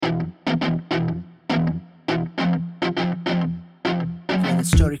a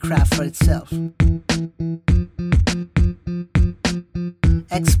story craft for itself.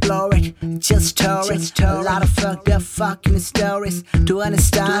 Explore it, just store it. A lot of fucked up fucking stories to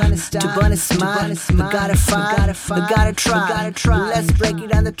understand, to burn a smile. I gotta find, I gotta try. Let's break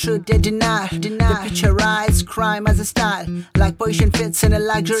it down, the truth they deny. The picturize crime as a style, like position fits in a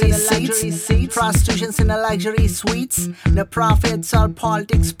luxury seats, prostitutions in a luxury suites. No profits, all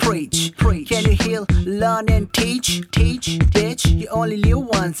politics preach. Can you heal, learn and teach? Bitch, you only live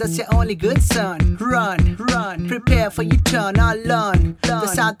once, that's your only good son. Run, prepare for your turn, I'll learn.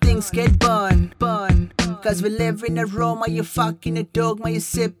 That's how things get burned. Cause we live in a Roma, you fucking a dogma, you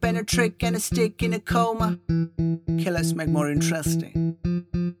sip and a trick and a stick in a coma. Killers make more interesting.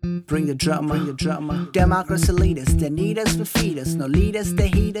 Bring the drama. Democracy leaders, they need us, we feed us. No leaders, they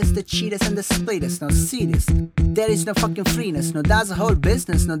heat us, they cheat us and they split us. No see this, there is no fucking freeness. No, that's a whole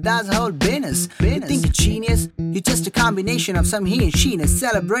business, no, that's a whole business. You think you're genius? You're just a combination of some he and she-ness,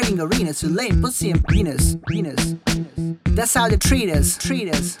 celebrating arenas with lame pussy and penis. That's how they treat us.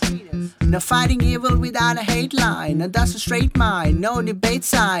 No fighting evil without a hate line. No, that's a straight mind. No debate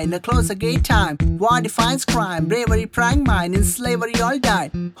sign. No closer gate time. War defines crime. Bravery prime mind. In slavery all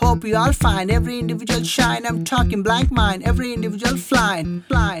died. Hope you all find every individual shine. I'm talking blank mind. Every individual flying.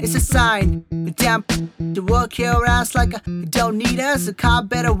 It's a sign. Damn, to work your ass like a don't need us. A car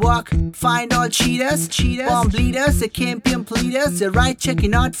better walk. Find all cheaters. Bomb bleeders. The campaign pleaders. The right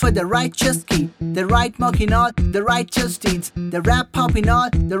checking out for the righteous key. The right mocking all the righteous deeds. The rap popping all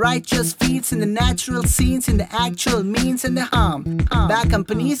the righteous feeds in the natural scenes, in the actual means and the harm. Bad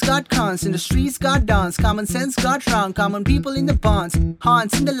companies got cons, in the streets got dons. Common sense got wrong, common people in the bonds.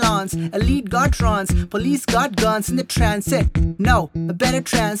 Haunts in the lawns, elite got runs. Police got guns in the transit. No, a better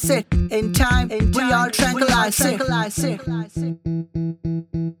transit. In time, we all tranquilize it.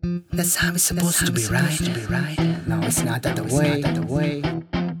 That's how it's supposed to be, right? No, it's not that the way.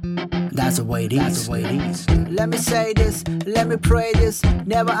 That's the way it is. Let me say this, let me pray this.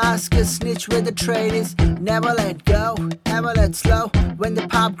 Never ask a snitch where the trade is. Never let go, never let slow. When the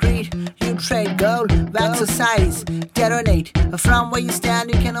pop greed, you trade gold. Wax societies, detonate. From where you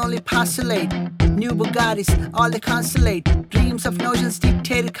stand, you can only postulate. New Bugattis, all they constellate. Dreams of notions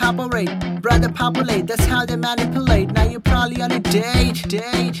dictated cooperate. Brother populate, that's how they manipulate. Now you're probably on a date.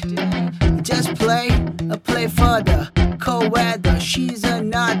 Just play further. Cold weather, she's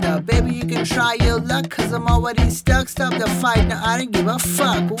another. Baby, you can try your luck, cause I'm already stuck. Stop the fight, now I don't give a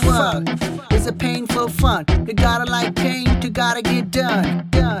fuck. What? It's a painful fun. You gotta like pain, you gotta get done.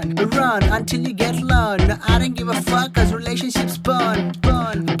 Run until you get learned. Now I don't give a fuck, cause relationships burn.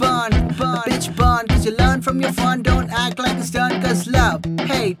 Bitch burn, cause you learn from your fun. Don't act like it's done, cause love,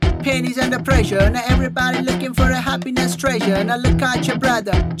 hate, pain is under pressure. Now everybody looking for a happiness treasure. Now look at your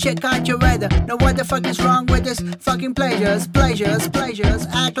brother, check out your weather. Now what the fuck is wrong with this fucking pleasures?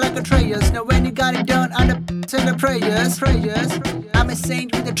 Act like a treasures. Now when you got it done under the pressures. I'm a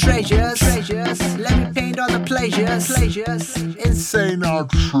saint with the treasures. Let me paint all the pleasures. Insane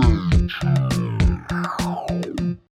outrage.